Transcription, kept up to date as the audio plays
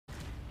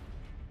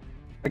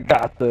I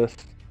got this.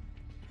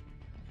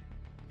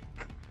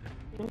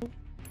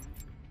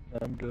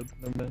 I'm good.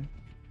 I'm in.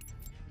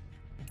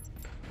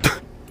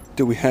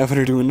 Do we have it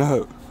or do we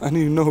not? I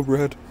need to know,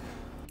 Brad.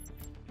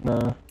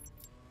 Nah.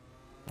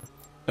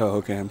 Oh,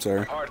 okay, I'm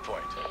sorry. Hardpoint.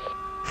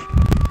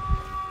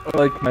 I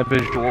like my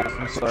visuals,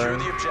 I'm Secure sorry.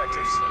 the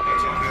objectives.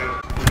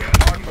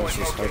 What's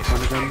this Hardpoint hardpoint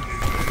located. again?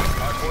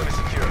 Hardpoint is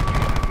secure.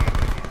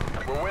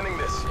 We're winning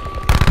this.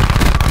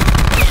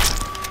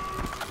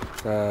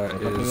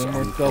 That is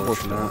more double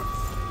unfortunate.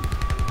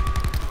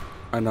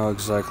 I know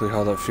exactly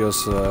how that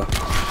feels to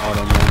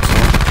auto max.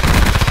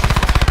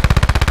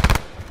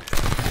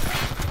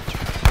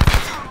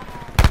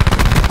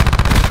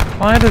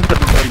 Why does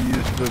everybody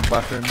use the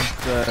weapons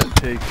that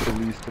take the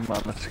least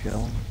amount of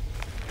skill?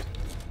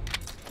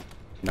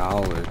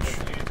 Knowledge.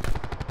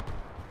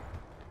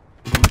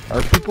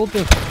 Are people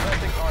just...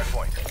 Planting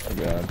hardpoint. Oh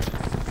god.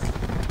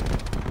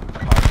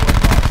 Hardpoint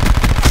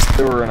locked.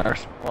 They were in our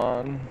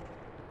spawn.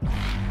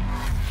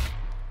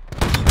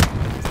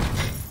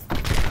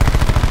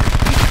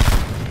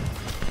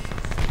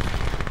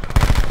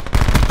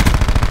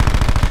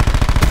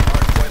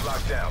 Hardpoint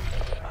locked down.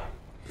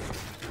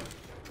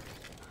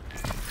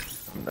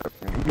 I'm never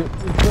gonna get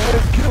the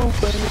drive kill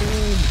thing.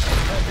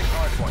 Planting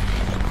hardpoint.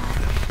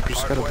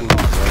 Just gotta Hardpoint believe,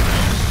 locked. right?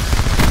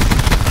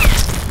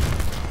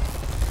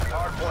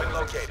 Hardpoint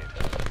located.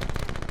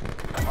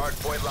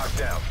 Hardpoint locked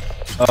down.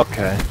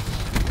 Okay.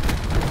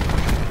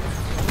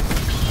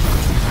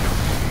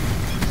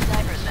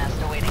 Sniper's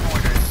nest awaiting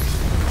orders.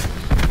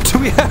 Do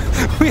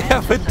we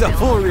have a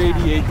double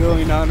radiate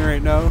going on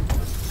right now?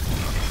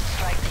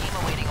 Strike team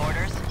awaiting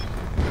orders.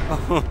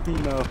 Oh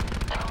no.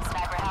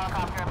 Sniper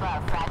helicopter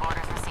above. Frag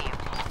orders received.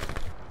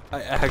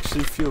 I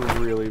actually feel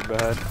really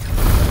bad.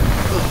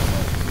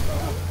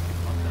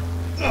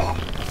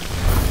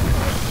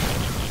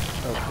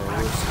 Okay,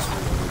 where's this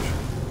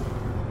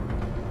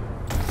radiation?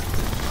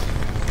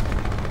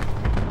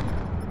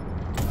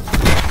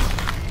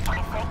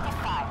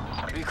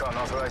 Recon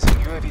authorizing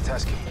UAV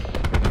tasking.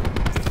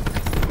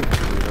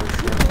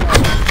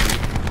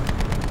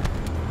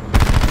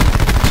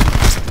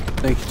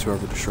 Thank you to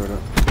whoever destroyed it.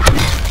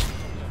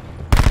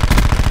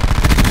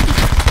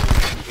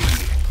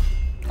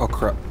 Oh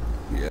crap.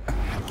 Yeah.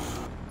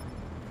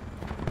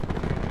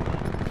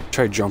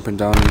 Tried jumping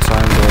down in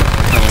time, but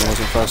that one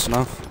wasn't fast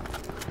enough.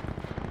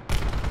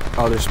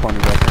 Oh, they're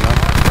spawning back here now.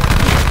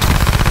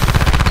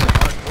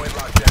 Hardpoint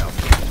locked down.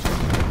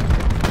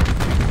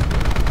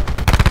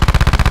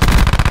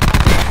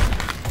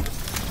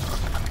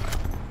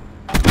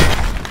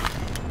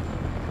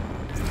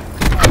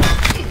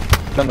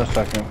 It's on the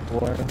second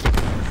floor.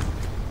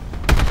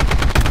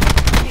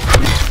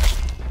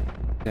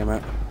 Damn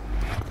it.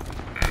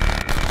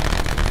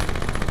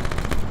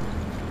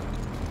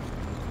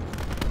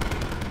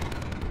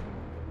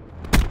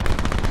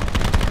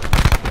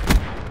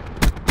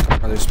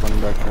 Are they spawning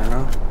back here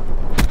now?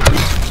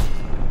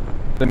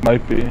 They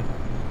might be.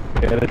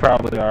 Yeah, they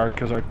probably are,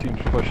 because our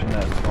team's pushing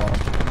that spawn.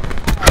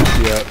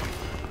 Yep.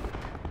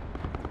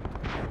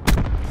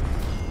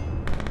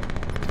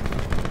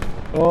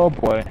 Oh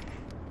boy.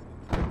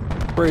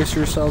 Brace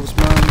yourselves,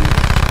 man.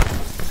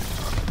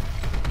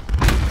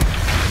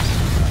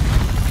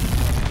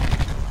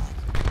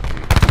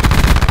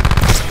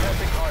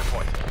 Planting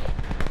hardpoint.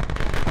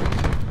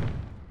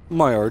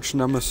 My arch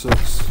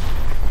nemesis.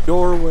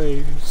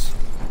 Doorways.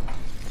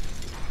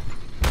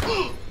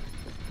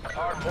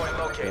 Hardpoint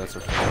Okay, located. that's a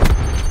fail.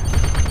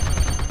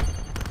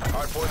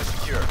 Hardpoint is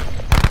secure.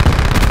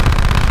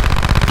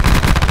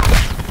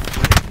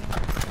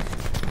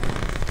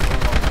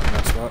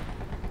 That's what.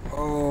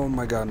 Oh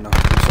my god, no.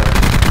 I'm sorry.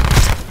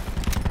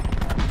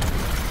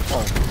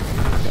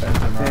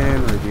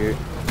 And radiate.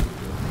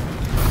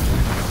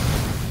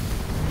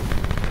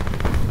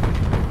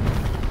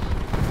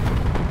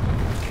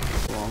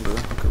 Longer.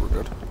 Okay, we're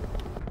good.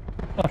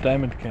 Oh,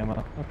 diamond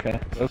camo. Okay,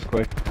 that was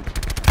quick.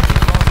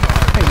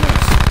 Hey,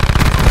 nice.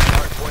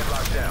 Hardpoint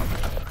locked down.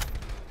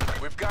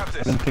 We've got I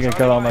this. didn't think I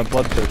got all my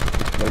blood fish,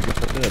 but I guess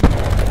I did.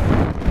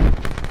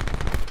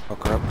 Oh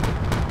crap.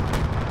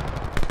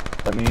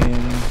 That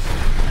means...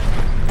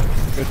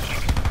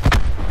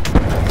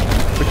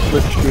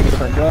 Switch to a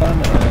different gun,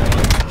 and...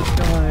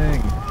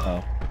 Killing!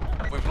 Oh.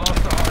 We've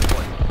lost the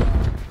hardpoint.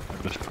 I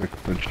just quick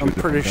switch to I'm a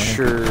pretty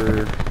different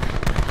gun. sure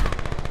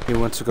he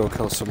went to go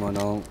kill someone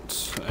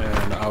else,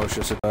 and I was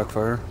just a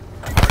backfire.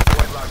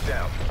 Hardpoint locked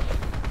down.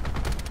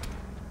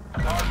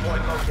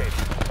 Hardpoint located.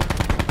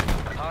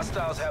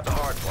 Hostiles have the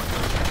hardpoint.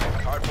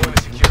 Hardpoint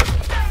is secure.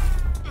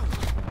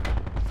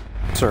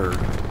 Sir.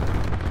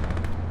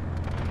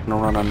 I'm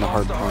gonna run on the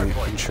hard point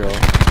and chill.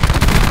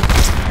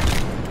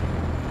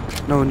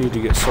 No need to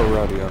get so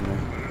rowdy on me.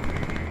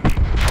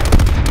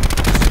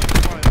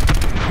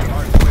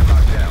 Hardpoint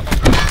locked down.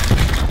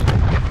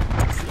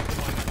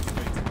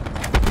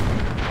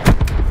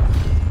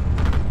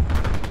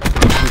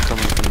 He's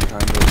coming from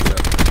behind over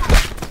yet.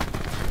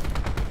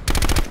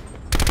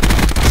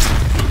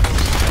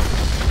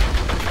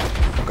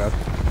 Oh god.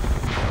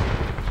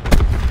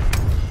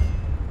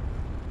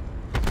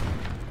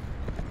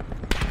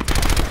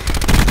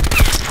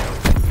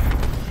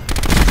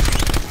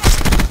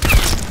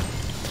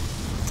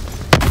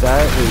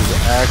 is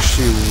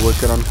actually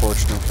wicked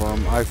unfortunate for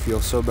him. I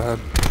feel so bad.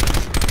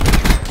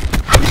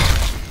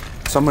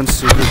 Someone's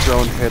secret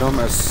drone hit him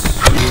as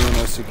soon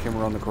as he came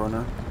around the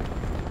corner.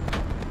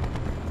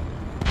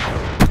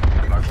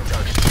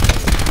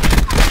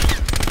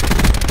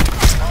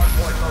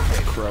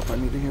 Crap, I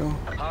need to heal.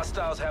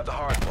 Hostiles have the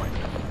hard point.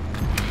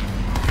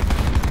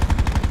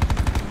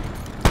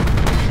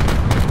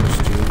 Let's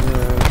do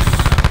this.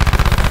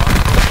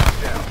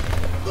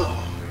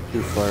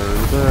 Do fire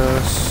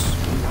this.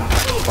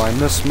 Find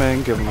this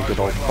man, give him a good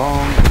old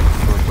bonk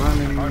for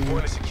burning. Hard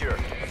point is secure.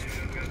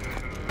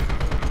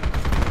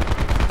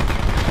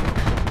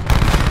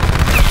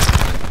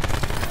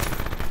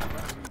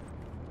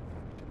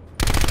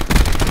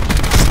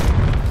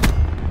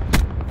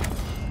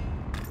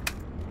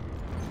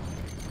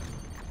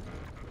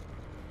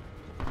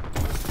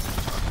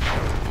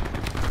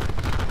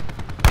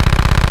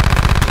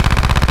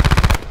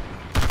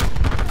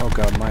 Oh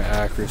god, my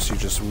accuracy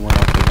just went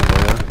up in the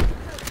air.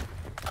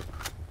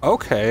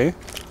 Okay.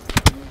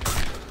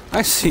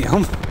 I see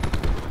him.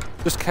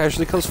 Just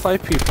casually kills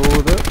 5 people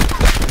with it.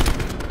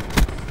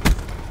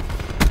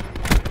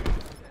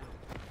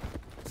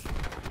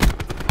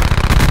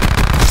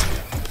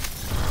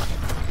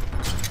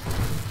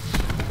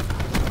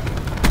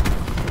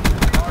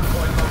 Hard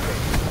point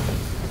located.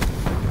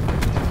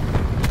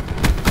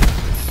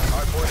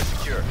 Hard point is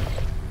secure.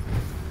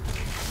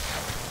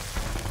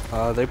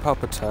 They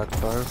pop attack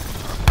fire.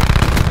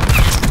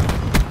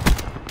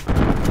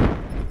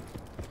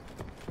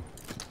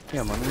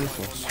 Yeah, I'm underneath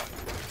this.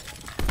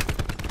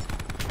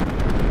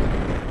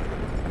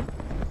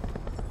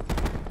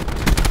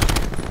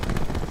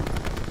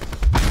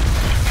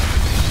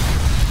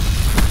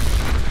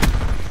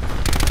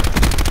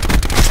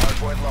 Hard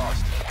point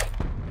lost.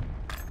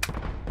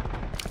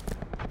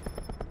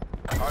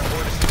 Hard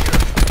point is secure.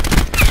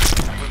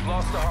 We've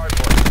lost the hard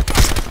point.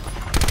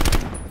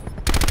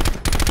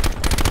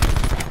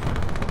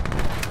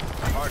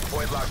 Hard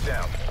point locked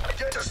down.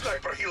 Get a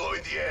sniper helo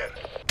in the air.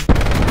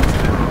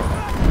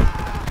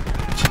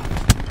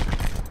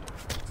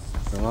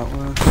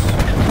 Relentless.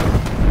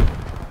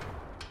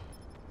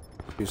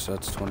 Two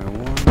sets 21.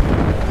 22.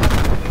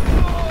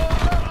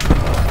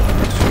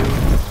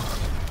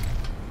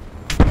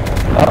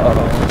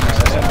 Uh-oh.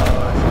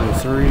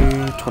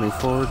 23,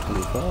 24,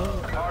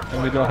 25. And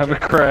we don't have a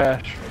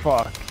crash.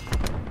 Fuck.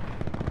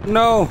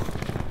 No!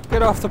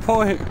 Get off the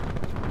point!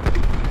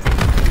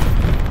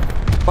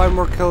 5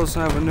 more kills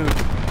and I have a nuke.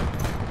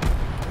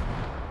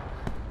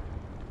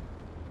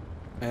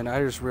 And I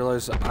just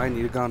realized that I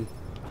need a gun.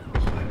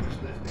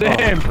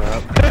 Damn! Oh,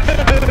 crap.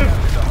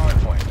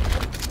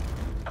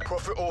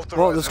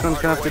 Well, this gun's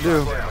gonna have to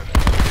do.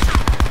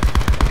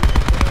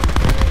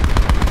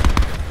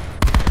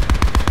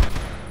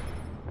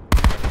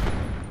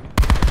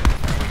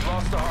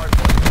 Lost the hard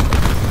point.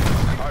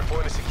 Hard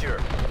point is secure.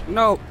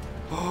 No!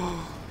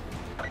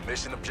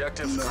 Mission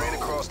objectives green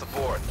across the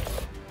board.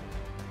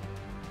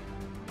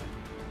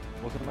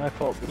 Wasn't my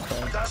fault this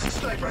time. That's a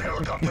sniper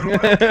helicopter.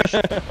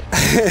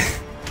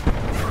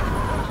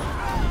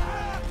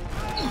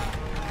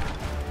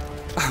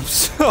 I'm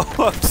so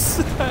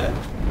upset.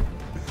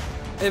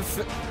 If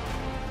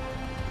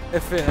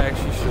it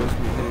actually shows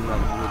me hitting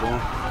that middle,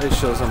 it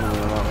shows I'm really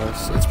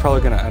relentless. It's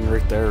probably gonna end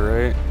right there,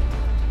 right?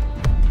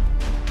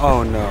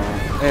 Oh no.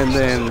 And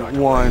then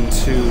 1, 2,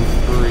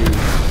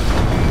 3.